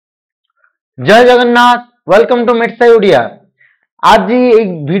जय Jagannath. Welcome to mats Odia. आज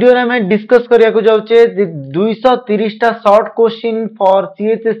एक वीडियो रे मैं डिस्कस करिया को जाउचे 230 टा short question for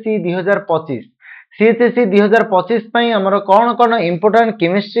CHSE 2025। CHSE 2025 पई हमर कोन कोन इंपोर्टेंट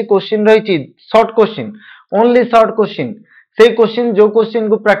केमिस्ट्री क्वेश्चन रहिछि, short question, only short question. से क्वेश्चन जो क्वेश्चन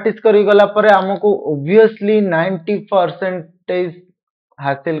को प्रैक्टिस करि गला परे हमको ऑब्वियसली 90%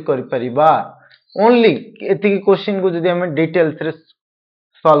 हासिल करि परिबा। ओनली एति क्वेश्चन को जदि हम डिटेल्स रे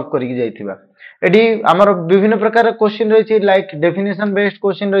सॉल्व करिक जाइथिबा। एडी हमर विभिन्न प्रकार क्वेश्चन रहिछि, लाइक डेफिनेशन बेस्ड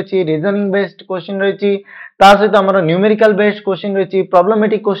क्वेश्चन रहिछि, रीजनिंग बेस्ड क्वेश्चन रहिछि, ता सहित हमर न्यूमेरिकल बेस्ड क्वेश्चन रहिछि,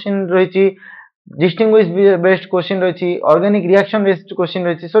 प्रॉब्लमेटिक क्वेश्चन रहिछि, डिस्टिंग्विश बेस्ड क्वेश्चन रहिछि, ऑर्गेनिक रिएक्शन बेस्ड क्वेश्चन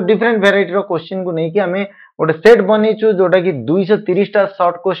रहिछि। सो डिफरेंट वैरायटी रो क्वेश्चन को नै कि हमें गोटे सेट बनेछु जोटा कि 230 टा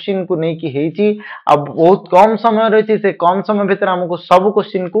शॉर्ट क्वेश्चन को नै कि हेछि। अब बहुत कम समय रहिछि, से कम समय भीतर हमको सब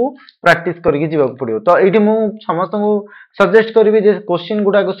क्वेश्चन को प्रैक्टिस करके जीवाक पड़ियो। तो एठी मु समस्त को सजेस्ट करबी जे क्वेश्चन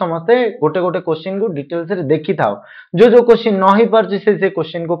गुडा को समस्ते गोटे गोटे क्वेश्चन को डिटेल्स रे देखि थाओ। जो जो क्वेश्चन न ही परछि से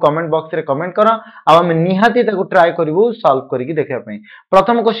क्वेश्चन को कमेंट बॉक्स रे कमेंट करा, आ हम निहाती ताको ट्राई करबो सॉल्व करके देखिया पई।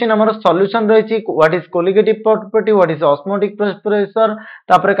 प्रथम क्वेश्चन हमर सॉल्यूशन रहिछि, what is colligative property, what is osmotic pressure,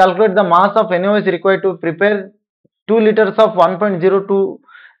 तापर calculate the mass of NaOH required to prepare 2 liters of 1.02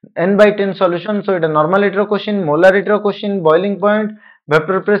 n by 10 solution. So it is normality row question, molarity row question, boiling point,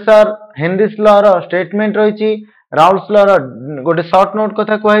 vapour pressure, Henry's law row statement रहिछि, Raoult's law रो गोटे short note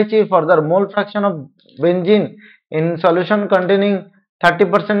कथा कहैछि, further mole fraction of benzene in solution containing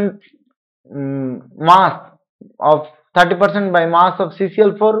 30% mass of 30% by mass of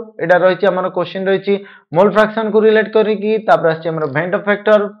CCl4 एटा रहिछि हमर question रहिछि। Mole fraction को relate करिकि तापर आछि हमर वेंट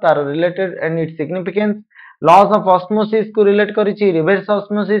फैक्टर तार related and its significance, loss of osmosis को रिलेट करिछि, रिवर्स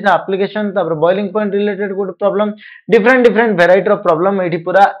ऑस्मोसिस एप्लीकेशन, तापर boiling point related good problem, different different variety of problem एठी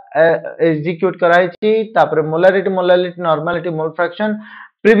पूरा एग्जीक्यूट कराइछि। तापर molarity normality mole fraction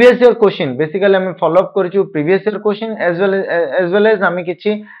previous year question basically हमें follow up करिछु previous year question as well as हमें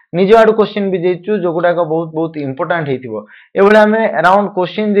किछि निज आडू question भी देइछु जो गुडा का बहुत बहुत इंपोर्टेंट हेतिबो। एबळे हमें अराउंड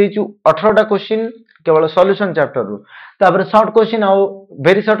क्वेश्चन देइछु 18 टा क्वेश्चन केवल सॉल्यूशन चैप्टर रु। तापर शॉर्ट क्वेश्चन आ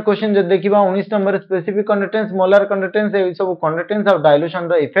वेरी शॉर्ट क्वेश्चन जे देखिबा 19 number specific conductance, molar conductance, ए सब कंडक्टेंस और डाइल्यूशन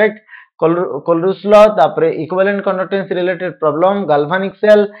रो इफेक्ट, कोलरुस लॉ, तापर equivalent conductance related problem, गाल्वानिक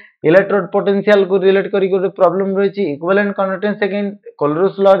cell, electrode potential को रिलेट करी गोटे प्रॉब्लम रहिछि, equivalent conductance again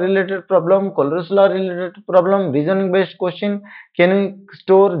कोलरुस law related problem, reasoning based question, can we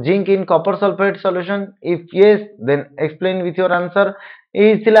store zinc in copper sulphate solution, if yes then explain with your answer.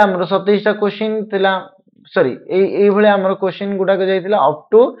 ए थिला हमर 27 टा question थिला, sorry ए भले हमर क्वेश्चन गुडा को जाइतिला अप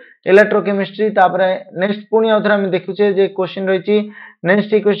टू इलेक्ट्रोकेमिस्ट्री। तापर next पुनी आउथरा हम देखुचे जे क्वेश्चन रहिछि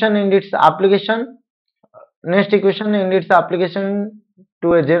next equation and its application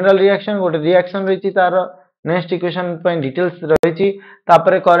to a general reaction, गोटे रिएक्शन रहिछि तार नेक्स्ट इक्वेशन पय डिटेल्स रहिछि।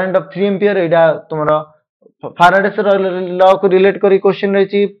 तापर करंट ऑफ 3 एम्पियर एडा तुमरो फैराडेस लॉ को रिलेट करी क्वेश्चन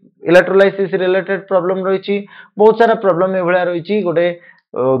रहिछि, इलेक्ट्रोलाइसिस रिलेटेड प्रॉब्लम रहिछि, बहुत सारा प्रॉब्लम ए भलिया रहिछि। गोटे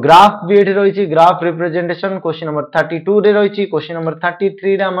ग्राफ भी एठी रहिछि, ग्राफ रिप्रेजेंटेशन क्वेश्चन नंबर 32 रे रहिछि, क्वेश्चन नंबर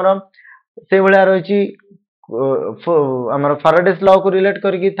 33 रे हमर से भलिया रहिछि हमर फैराडेस लॉ को रिलेट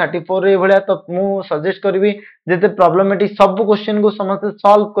करके 34 रे भलिया। तो मु सजेस्ट करबी जेते प्रॉब्लमेटिक सब क्वेश्चन को समस्त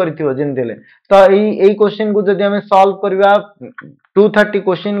सॉल्व करथियो जेनतेले। तो एई क्वेश्चन को जदि हमें सॉल्व करबा 230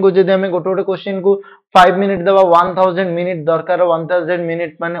 क्वेश्चन को जदि हमें गोटे गोटे क्वेश्चन को 5 मिनिट दबा 1000 मिनिट दरकार, 1000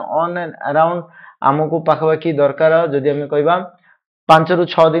 मिनिट माने ऑन एंड अराउंड हमको पाखवाकी दरकार। जदि हमें कहबा 5 रु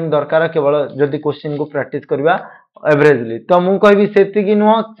 6 दिन दरकार केवल जदि क्वेश्चन को प्रैक्टिस करबा एवरेजली। तो मु कहबी सेति कि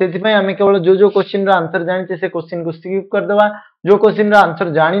नुह, सेति पय हमें केवल जो जो क्वेश्चन रा आंसर जानि से क्वेश्चन को स्किप कर देबा, जो क्वेश्चन रा आंसर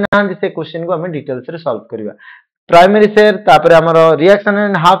जानि ना से क्वेश्चन को हमें डिटेल्स रे सॉल्व करबा। प्राइमरी सेल, तापर हमर reaction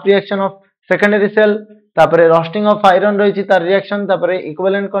and half reaction of secondary cell, तापर रोस्टिंग ऑफ आयरन रहिछि तार रिएक्शन, तापर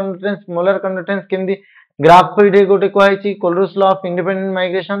equivalent conductance, molar conductance केमदी graph पइडे गोटे कहैछि, कोलरुस लॉ ऑफ इंडिपेंडेंट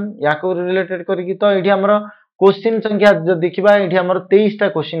माइग्रेशन याको रिलेटेड करिकि। तो एठी हमर क्वेश्चन संख्या जो देखिबा एठी हमर 23 टा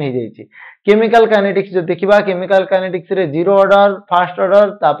क्वेश्चन हे जाइछि। केमिकल काइनेटिक्स जो देखिबा, केमिकल काइनेटिक्स रे जीरो ऑर्डर, फर्स्ट ऑर्डर,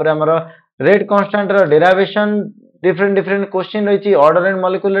 तापर हमर रेट कांस्टेंट रो डेरिवेशन, डिफरेंट डिफरेंट क्वेश्चन रहिछि, order and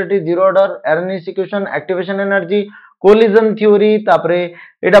molecularity, zero order, एरोनिस equation, activation energy, collision theory, तापर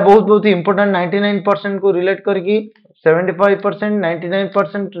एटा बहुत बहुत इंपोर्टेंट 99% को रिलेट करके 75%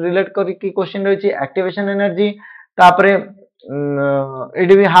 99% रिलेट करके क्वेश्चन रहिछि, एक्टिवेशन एनर्जी, तापर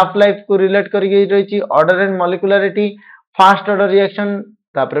एडी भी हाफ लाइफ को रिलेट करके रहिछि, order and molecularity, fast order reaction,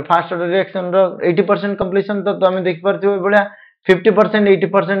 तापर फास्ट ऑर्डर रिएक्शन रो 80% कंप्लीशन। तो हमें देख परथियो बढिया 50%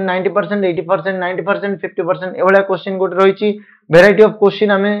 80% 90% 80% 90% 50% एवढा क्वेश्चन गोटे रहिछि। वैरायटी ऑफ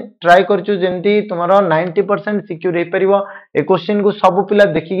क्वेश्चन हमें ट्राई करछु जेंती तुम्हारा 90% सिक्योर हे परिबो। ए क्वेश्चन को सब पिला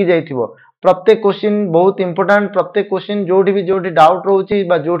देखि कि जाइथिबो, प्रत्येक क्वेश्चन बहुत इंपोर्टेंट, प्रत्येक क्वेश्चन जोठी भी जोठी डाउट रहउछि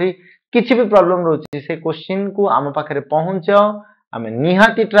बा जोठी किछि भी प्रॉब्लम रोची से क्वेश्चन को आम पाखरे पहुंचाओ आमे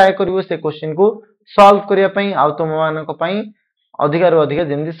निहाती ट्राई करिवो से क्वेश्चन को सॉल्व करिया पई आ तुम मानक पई अधिक रु अधिक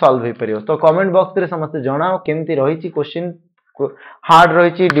जेमती सॉल्व हो पारियो। तो कमेंट बॉक्स रे समस्त जणाओ केमती रहिछि क्वेश्चन हार्ड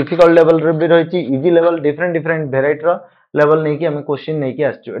रहिछि डिफिकल्ट लेवल रे भी रहिछि easy level different different variety रो लेवल नहीं कि हमें क्वेश्चन नहीं कि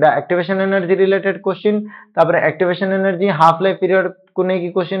आछो। एटा एक्टिवेशन एनर्जी रिलेटेड क्वेश्चन तापर activation energy half life period को नहीं कि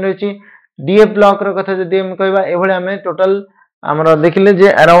क्वेश्चन रहिछि। डीएफ ब्लॉक रो कथा जदि हम कहबा एभले हमें टोटल हमरा देखिले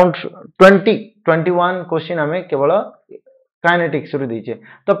जे अराउंड 21 क्वेश्चन हमें केवल काइनेटिक्स रु दीचे।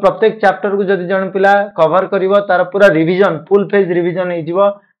 तो प्रत्येक चैप्टर को जदि जण पिला कवर करिवो तार पूरा रिवीजन फुल फेज रिवीजन हे जिवो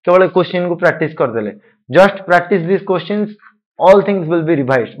केवल क्वेश्चन को प्रैक्टिस कर देले। Just practice this questions all things will be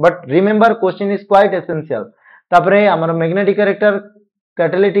revised but remember question is quite essential। तापरे हमर magnetic character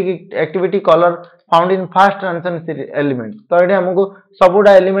catalytic activity colour found in fast transition element. तो एटे हमको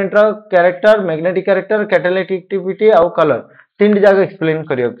सबुडा element रो character magnetic character catalytic activity आ colour तीन जगह explain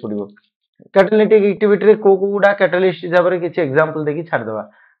करिया पड़िबो। Catalytic activity रे कोकुडा catalyst हिसाब रे किछि एग्जांपल देखि छाड़ दवा।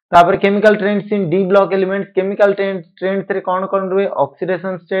 तापर chemical trends in D block elements chemical trends रे कोन रुए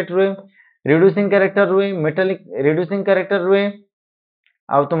ऑक्सीडेशन स्टेट रुए रिड्यूसिंग कैरेक्टर रुए मेटालिक रिड्यूसिंग कैरेक्टर रुए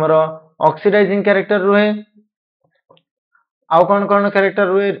आ तुमरो ऑक्सीडाइजिंग कैरेक्टर रुए आउ कौन कैरेक्टर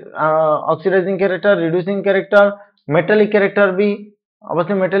रुए oxidising character reducing character metallic character भी।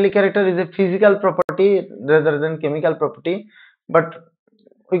 अवश्य metallic character is a physical property rather than chemical property but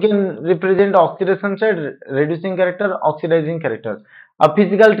we can represent oxidation side reducing character oxidizing character। अब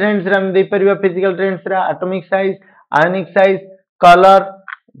physical trends रे हम दे परिबा physical trends रे atomic size आयनिक size colour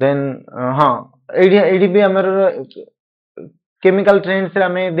then हां AD भी हमर chemical trends रे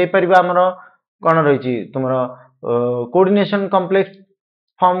हमें दे परिबा हमर कोन रहिछि तुमरो coordination complex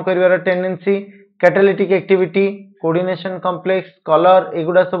form करिवार tendency catalytic activity coordination complex colour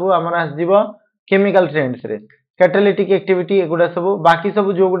एगुडा सब हमर आस जीवो केमिकल ट्रेंड्स रे कैटालिटिक एक्टिविटी एगुडा सब बाकी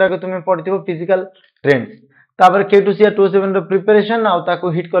सब जो गुडा के तुमे पढिथिबो फिजिकल ट्रेंड्स। तापर K2Cr2O7 रो प्रिपरेशन आ ताको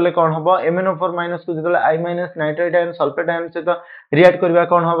हिट करले कोन हबो MnO4 माइनस को जदले I minus nitrate ion sulphate ion से तो रिएक्ट करबा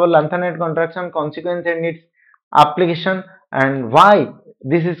कोन हबो lanthanide contraction consequence and its application and why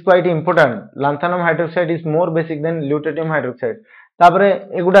this is quite important lanthanum hydroxide is more basic then ल्यूटेनियम hydroxide. तापर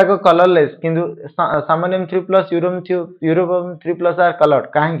एगुडा को कलरलेस किंतु सामान्यम 3+ यूरोपियम 3+ आर कलर्ड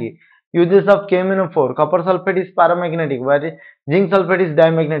काहेकि uses of KMnO4 copper sulfate is paramagnetic while zinc sulfate is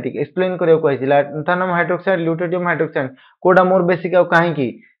diamagnetic explain करियो कहछि lanthanum hydroxide lutetium hydroxide कोडा मोर basic आ काहे की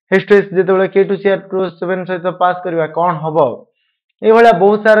हिस्टेस जेतेबेले K2Cr2O7 सहित पास करबा कोन हबो ए भला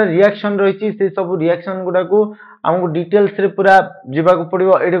बहुत सारा रिएक्शन रहिछि से सब रिएक्शन गुडा को हमको डिटेल्स रे पूरा जिबा को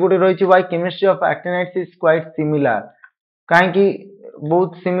पड़िबो। एडे गुडे रहिछि why chemistry of actinides is quite similar काहे की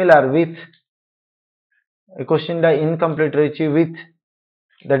बहुत सिमिलर विथ ए क्वेश्चन दा इनकम्प्लीट रहिछि with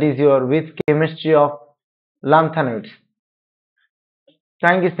that is your with chemistry of lanthanides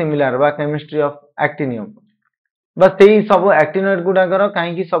काहे सिमिलर बा chemistry of actinium बस सेही सब actinoid गुडा कर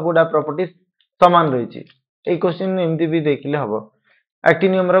काहे सबुडा प्रॉपर्टीज समान रहिछि। ए क्वेश्चन एमती भी देखिले हबो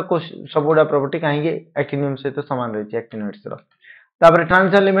actinium रो सबुडा प्रॉपर्टी काहे actinium से तो समान रहिछि actinoids रो। तापर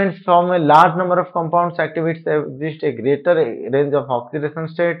trans elements form a large number of compounds activities exist a greater range of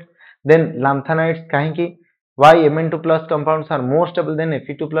oxidation state than lanthanides काहे why Mn2 plus compounds are more stable than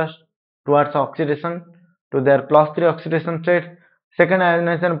Fe2 plus towards oxidation to their +3 oxidation state। Second,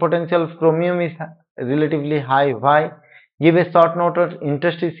 ionization potential of chromium is relatively high why give a short note of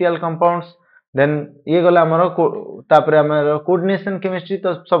interstitial compounds then ये गला हमर तापर हमर coordination chemistry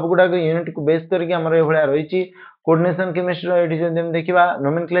तो सब गुडा के unit को base करके हमर ए भलिया रहिछि कोऑर्डिनेशन केमिस्ट्री एठी जदि देखिबा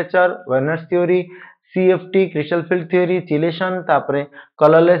nomenclature Werner's theory CFT crystal field theory chelation तापरे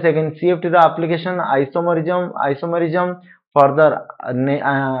कलरलेस अगेन CFT रो application isomerism further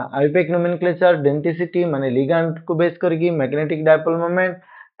आइपेक nomenclature density माने लिगैंड को बेस करके मैग्नेटिक डायपोल मोमेंट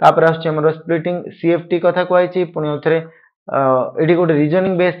तापर आछे हमर स्प्लिटिंग CFT कथा कहैछि पुनी उथरे एडी गोटे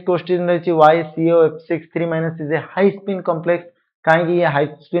रीजनिंग बेस्ड क्वेश्चन रहिछि why CO6 - is a high spin complex काहे ये हाई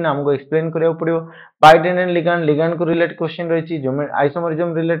स्पिन हमको एक्सप्लेन करियो पड़ियो। बाइडेंडेंट लिगैंड को रिलेटेड क्वेश्चन रहिछि जो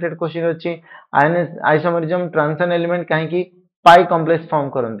आइसोमरिज्म रिलेटेड क्वेश्चन अछि आइसोमरिज्म ट्रांजिशन एलिमेंट काहे पाई कॉम्प्लेक्स फॉर्म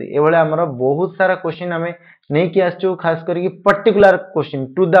करंती ए भले हमर बहुत सारा क्वेश्चन हमें नै कि आछू खास करके particular question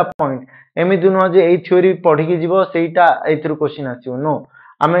to the point एमिति न जे ए थ्योरी पढी के जीवो सेटा एथरु क्वेश्चन आछू नो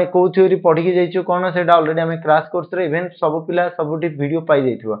आमे को थ्योरी पढी के जाइछु कोन सेटा ऑलरेडी हमें क्रैश कोर्स रे इवन सब पिला सबटी video pi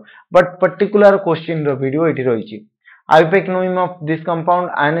जाइथिबो but particular question row video एठी रहिछि। आइपेक नोइम of this compound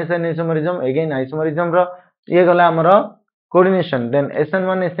ionization isomerism again isomerism रो ये गला हमरो coordination then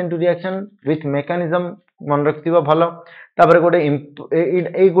SN1 SN2 reaction with mechanism मन रखथिबो भलो तापर गोटे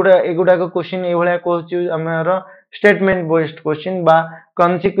ए गुडा को क्वेश्चन ए भलिया कहछु हमरो स्टेटमेंट बेस्ड क्वेश्चन बा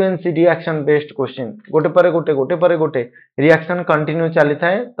कन्सिक्वेंस रिएक्शन बेस्ड क्वेश्चन गोटे पर गोटे रिएक्शन कंटिन्यू चली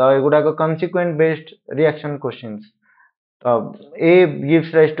थाए तो एगुड़ा कन्सिक्वेंट बेस्ड रिएक्शन क्वेश्चंस तो A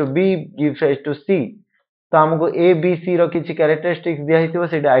gives rise to be gives rise to सी तो हमको ए बी सी रो किछि कैरेक्टरिस्टिक्स दिया हिथिबो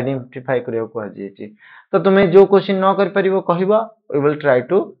सेटा आइडेंटिफाई करियो को आजेछि तो तुमे जो क्वेश्चन न कर परिबो कहबो we will try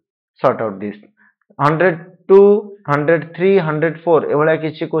to sort out this 102 103 104 एवला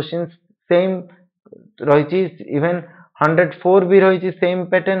किछि क्वेश्चन सेम रहिछि इवन 104 भी रहिछि सेम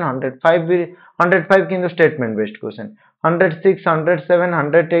पैटर्न 105 भी 105 किंतु statement based question 106 107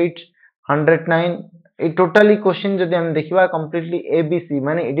 108 109 a totally question जदि हम देखिबा कंप्लीटली एबीसी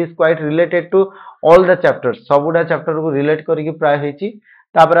माने it is quite related to all the chapters सबुडा chapter को रिलेट करिकि प्राय हेछि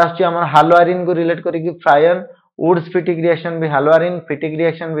तापर आछि हमर हालोआरिन को रिलेट करिकि फ्रायन वुड्स फिटिक रिएक्शन भी हालोआरिन फिटिक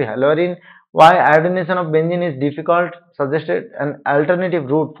रिएक्शन भी हालोआरिन why iodination of benzene is difficult suggested an alternative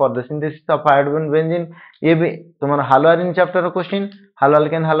route for the synthesis of iodine benzene ये भी तुम्हारा हालोआरिन चैप्टर क्वेश्चन हालो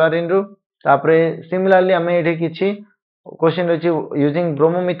अल्केन हालोआरिन रो तापरे सिमिलरली हमें एठी किछि क्वेश्चन रहिछि using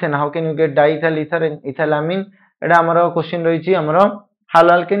bromomethane how can you get diethyl ether इथाइलामिन एटा हमर क्वेश्चन रहिछि हमर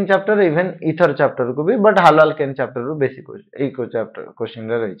हालो alkane chapter even ether chapter को भी but hello alkane chapter row basic question chapter question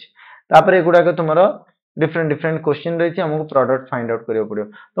रे रहिछि तापरे एगुडा के तुम्हारा डिफरेंट डिफरेंट क्वेश्चन रही हमको प्रोडक्ट फाइंड आउट करियो पड़ियो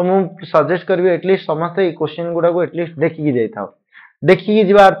तो मु सजेस्ट करबी एटलीस्ट समस्त ए क्वेश्चन गुडा को एटलीस्ट देखि जाई थाओ देखि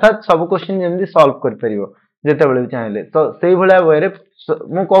जिबा अर्थात सब क्वेश्चन जेमि सॉल्व कर परियो जेते बेले चाहिले तो सेही भलिया वे रे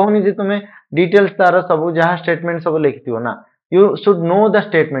मु कहूनी जे तुमे डिटेल्स तार सब जहां स्टेटमेंट सब लिखिथियो ना you should know the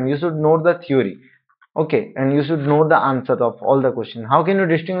statement you should know the theory okay and you should know the answer of all the question how can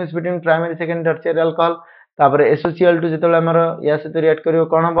you distinguish between primary secondary tertiary alcohol तापर SOCl2 जेतले हमर या से react करियो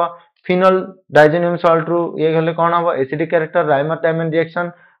कोन हबो phenol डाइजेनियम salt रू ये गले कोन हबो acidic character Rymer टाइमन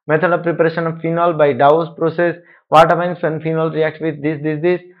reaction method of preparation of phenol bye डाउस process what happens when phenol react with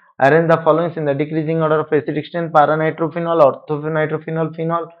this arrange the following in the decreasing order of acidic strength para nitrophenol orthonitrophenol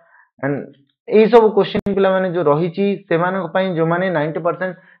phenol and এই सब question पिला माने जो रहिची सेमान पई जो माने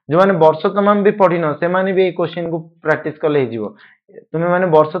 90% जो माने वर्ष तमाम भी पढिनो से माने भी ए क्वेश्चन को प्रैक्टिस करले हिजिवो तुमे माने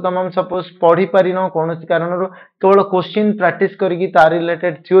वर्ष तमाम सपोज पढी पारिनो कोनोसी कारणरो केवल क्वेश्चन प्रैक्टिस करिकि तार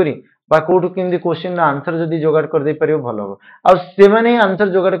रिलेटेड थ्योरी बा कोठु किंदी क्वेश्चन रा आंसर जदी जोगाड़ कर दे परियो भलो हो आ से माने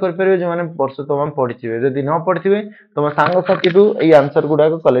आंसर जोगाड़ कर परियो जो माने वर्ष तमाम पढिथिबे जदी न पढिथिबे तम सांग साथी टू ए आंसर गुडा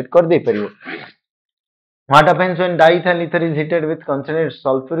को कलेक्ट कर दे परियो What happens when diethyl ether is heated with concentrated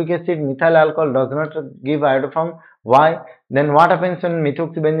sulfuric acid? Methyl alcohol does not give iodoform. Why? Then what happens when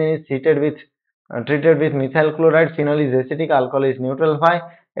methoxybenzene is heated with treated with methyl chloride? Phenol is acidic, alcohol is neutral. Why?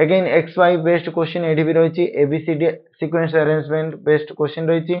 Again XY based question AD भी रही ABCD sequence arrangement based question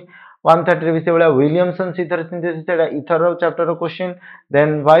रही 130 विषय वाला Williamson ether synthesis Etah ether chapter question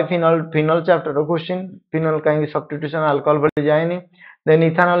then why phenol phenol chapter question phenol काहे substitution alcohol भली जायनी then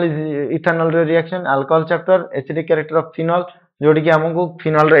ethanol is ethanol रे reaction alcohol chapter acidic character of phenol जोडी कि हमको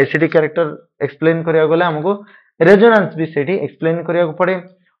phenol रे एसिडिक कैरेक्टर एक्सप्लेन करिया गले हमको रेजोनेंस भी सेठी एक्सप्लेन करिया को पड़े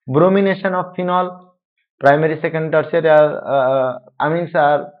bromination of phenol primary second tertiary amines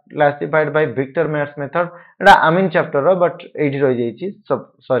are classified by Victor Meyer's method Etah amine chapter row but एठी रहि जाईची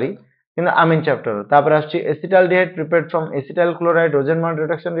सॉरी इन amine चैप्टर तापर आछि acetaldehyde prepared from acetyl chloride रोजेनमॉन्ड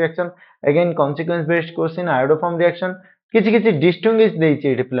reduction reaction again consequence based question iodoform reaction किछि किछि distinguish देइछि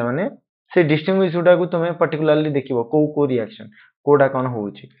एठी पिला माने से डिस्टिंग्विश उडा को तुमे पर्टिकुलरली देखिबो को रिएक्शन कोडा कोन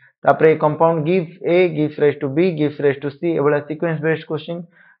होउछि तापर compound gives A gives rise to be gives rise to C एबला sequence based question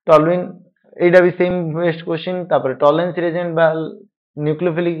टॉलविन एटा भी सेम बेस्ड क्वेश्चन तापर टॉलरेंस रिएजेंट बा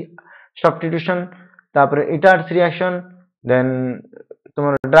न्यूक्लियोफिलिक सब्स्टिट्यूशन तापर इटार्स रिएक्शन देन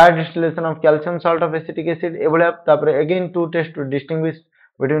तुम्हारा dry distillation of calcium salt of acetic acid एबला तापर again to test to distinguish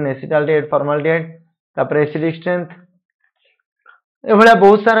between acetaldehyde formaldehyde तापर acidic strength एभला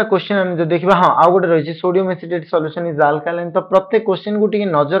बहुत सारा question हम जो देखिबा हां आ गोटे रहिछि sodium acetate solution is alkaline तो प्रत्येक क्वेश्चन को टिके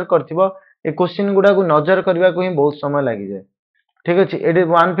नजर करथिबो ए क्वेश्चन गुडा को नजर करबा को ही बहुत समय लागि जाय ठीक अछि एडे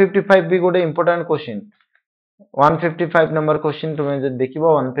 155 भी गोटे इंपोर्टेंट क्वेश्चन 155 नंबर क्वेश्चन तुमे जे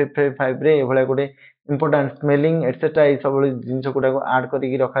देखिबो 155 रे एभला गोटे इंपोर्टेंट स्मेलिंग एटसेट्रा ए सब जिंस गुडा को ऐड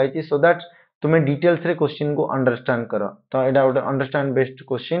करिकि रखाइछि सो दैट तुमे डिटेल्स रे क्वेश्चन को अंडरस्टैंड करो तो एडा गोटे अंडरस्टैंड बेस्ड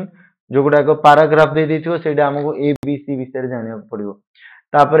क्वेश्चन जो गुडा को पैराग्राफ दे दिथियो सेडा हमको ए बी सी विषय जानिया पड़ियो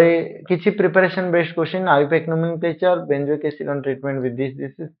तापरे किछि preparation based question आईपीएक nomenclature benzoic acid on treatment with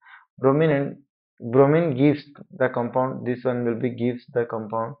this is bromine and bromine gives the compound this one will be gives the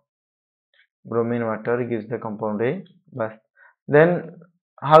compound bromine water gives the compound A bas then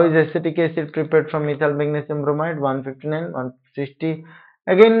how is acetic acid prepared from methyl magnesium bromide 159 160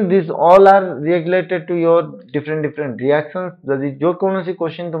 again these all are related to your different reactions जदि जो कोनोसी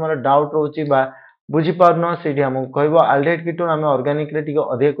question तुम्हारा doubt रोची बा बुझी पारनो सेठी हमको कहबो aldehyde ketone हम organic रे टिके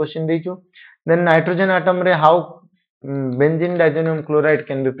अधिक क्वेश्चन देइछु देन नाइट्रोजन एटम रे how benzene diazonium chloride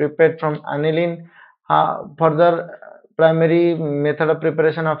can be prepared from aniline. Further primary method of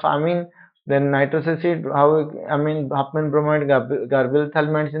preparation of amine, then nitrous acid, how amine, Huffman bromide, Garble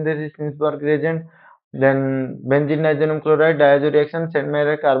thalmite synthesis, Finsburg reagent, then benzene diazonium chloride, diazo reaction,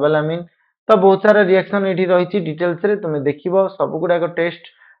 Sedmeyer carbalamine। तो बहुत सारा reaction एठी रहिछि details रे तुमे देखिबो सब गुडाक test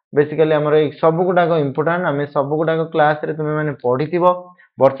basically हमर ए सब गुडाक इंपोर्टेंट हमें सब गुडाक क्लास रे तुमे माने पढिथिबो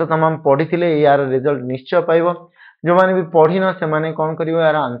वर्ष तमाम पढिथिले यार रिजल्ट निश्चय पाइबो जो माने भी पढिन से माने कोन करिवो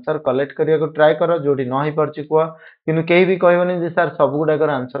यार आंसर कलेक्ट करिया को ट्राई करो जोटी न ही परछि को किनु केही भी कहबोनी जे सर सब गुडाक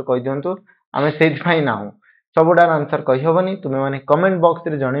आंसर कहि दियंतु हमें सेज फाइ ना हो सब गुडाक आंसर कहि होबनी तुमे माने कमेंट बॉक्स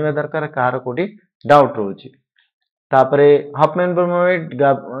रे जणीबा दरकार कार कोठी डाउट रहउछि तापरे Huffman bromide,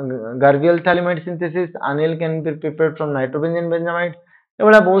 Gargiel thalamide synthesis, anil can be prepared from nitrobenzene benzamide।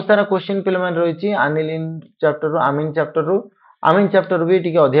 एवढा बहुत सारा क्वेश्चन पिले मान रही आनिलिन चैप्टर रो आमिन चैप्टर भी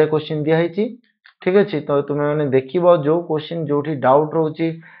टिके अधिक क्वेश्चन दिया है ठीक अच्छे तो तुम्हें मैंने देखिबो जो क्वेश्चन जोठी डाउट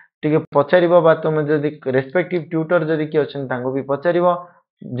रोची टिके पचारिबो बा तुम जदी रेस्पेक्टिव ट्यूटर जदी कि अछन तांको भी पचारिबो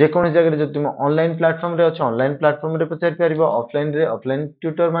जे कोन जगह जदी तुम ऑनलाइन प्लेटफॉर्म रे अछ ऑनलाइन प्लेटफॉर्म रे पचारि परिबो ऑफलाइन रे ऑफलाइन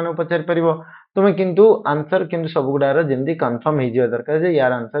ट्यूटर माने पचारि परिबो तुम किंतु आंसर किंतु सब गुडार जेंदी कंफर्म हे जियो दरकार जे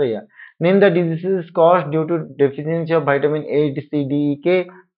यार आंसर या name the diseases caused due to deficiency of vitamin A C D के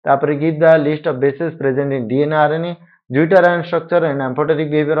तापर give the list of bases present in DNA RNA ड्यूटर ion structure and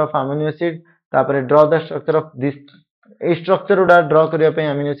amphoteric behaviour of amino acid तापर draw the structure of this A structure Uda draw करिया पे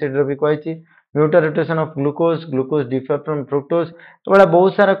amino acid रो भी कहैछि म्यूटर rotation of glucose glucose differ from fructose तो बड़ा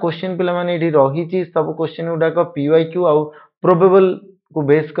बहुत सारा question पिला माने एठी रहिछि सब क्वेश्चन उडा को पीवाईक्यू आ प्रोबेबल को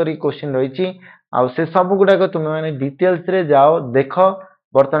बेस करी क्वेश्चन रहिछि आ से सब गुडा को तुम माने डिटेल्स रे जाओ देखो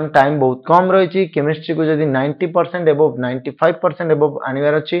बर्तमान टाइम बहुत कम रही केमिस्ट्री को जदि 90% एबव 95% एबव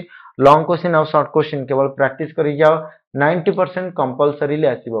आनिबार अछि लॉन्ग क्वेश्चन और शॉर्ट क्वेश्चन केवल प्रैक्टिस करी जाओ 90% कंपलसरी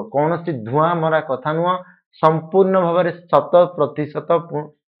आसीबो कोनोसी धुआं मरा कथा नुह संपूर्ण भाव में 100%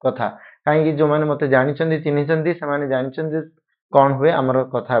 कथा कहीं जो माने मते जानि चिन्हिचंदी से माने जानिचंदी कौन हुए आमर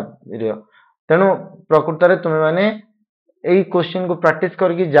कथा तेणु प्रकृत रे तुमे माने एई क्वेश्चन को प्रैक्टिस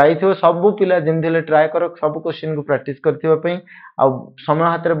करके जाइथियो सब पिला जेमथिले ट्राई करो सब क्वेश्चन को प्रैक्टिस करथिबा पई आ समय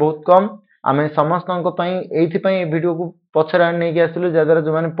हाथ रे बहुत कम आमे समस्तन को पई एथि पई वीडियो को पछरा नै के आसिलु जदर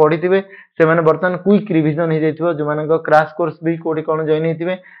जो माने पढिथिबे से माने बर्तन क्विक रिवीजन हे जाइथिबो जो माने क्रैश कोर्स भी कोडी कोन जॉइन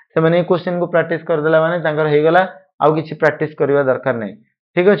हेतिबे से माने क्वेश्चन को प्रैक्टिस कर देला माने तांकर हे गला आ किछि प्रैक्टिस करबा दरकार नै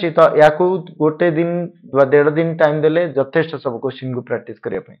ठीक अछि तो याकू गोटे दिन बा 1.5 दिन टाइम देले यथेष्ट सब क्वेश्चन को प्रैक्टिस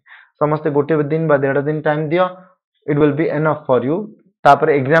करिया पई समस्त गोटे दिन बा 1.5 दिन टाइम दियो it will be enough for you तापर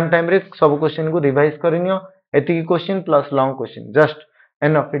एग्जाम टाइम रे सब क्वेश्चन को revise करिनियो एतिकी question plus long question just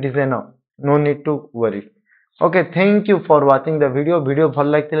enough it is enough no need to worry okay thank you for watching the video भल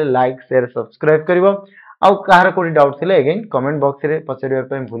लागिले like share subscribe करिवो आ car कोडी doubt थिले again comment box रे पछरिया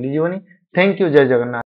पय भूली जीवनी थैंक यू जय जगन्नाथ।